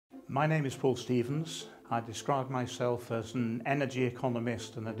My name is Paul Stevens. I describe myself as an energy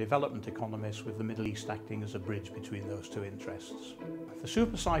economist and a development economist, with the Middle East acting as a bridge between those two interests. The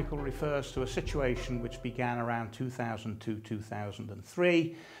supercycle refers to a situation which began around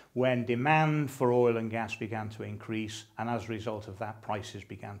 2002-2003 when demand for oil and gas began to increase, and as a result of that prices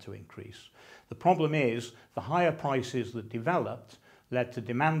began to increase. The problem is the higher prices that developed led to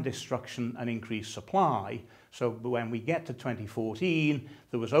demand destruction and increased supply. So when we get to 2014,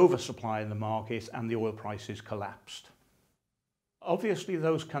 there was oversupply in the market and the oil prices collapsed. Obviously,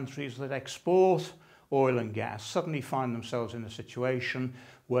 those countries that export oil and gas suddenly find themselves in a situation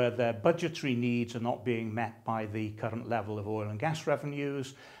where their budgetary needs are not being met by the current level of oil and gas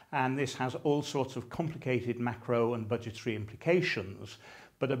revenues, and this has all sorts of complicated macro and budgetary implications.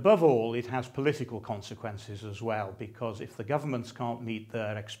 But above all, it has political consequences as well, because if the governments can't meet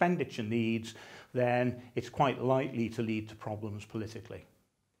their expenditure needs, then it's quite likely to lead to problems politically.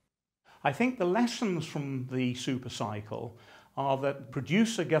 I think the lessons from the supercycle are that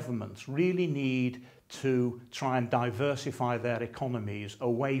producer governments really need to try and diversify their economies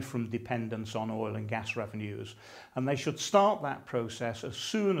away from dependence on oil and gas revenues. And they should start that process as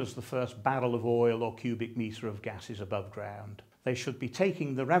soon as the first barrel of oil or cubic metre of gas is above ground. They should be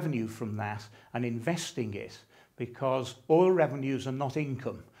taking the revenue from that and investing it, because oil revenues are not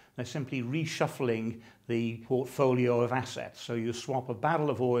income. They're simply reshuffling the portfolio of assets. So you swap a barrel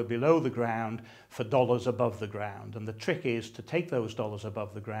of oil below the ground for dollars above the ground. And the trick is to take those dollars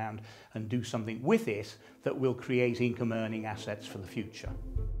above the ground and do something with it that will create income earning assets for the future.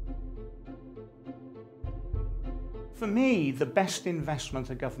 For me, the best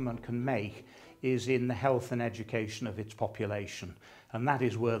investment a government can make is in the health and education of its population. And that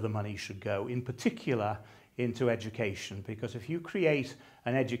is where the money should go, in particular into education, because if you create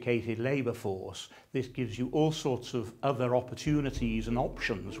an educated labour force, this gives you all sorts of other opportunities and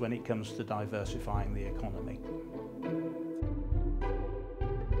options when it comes to diversifying the economy.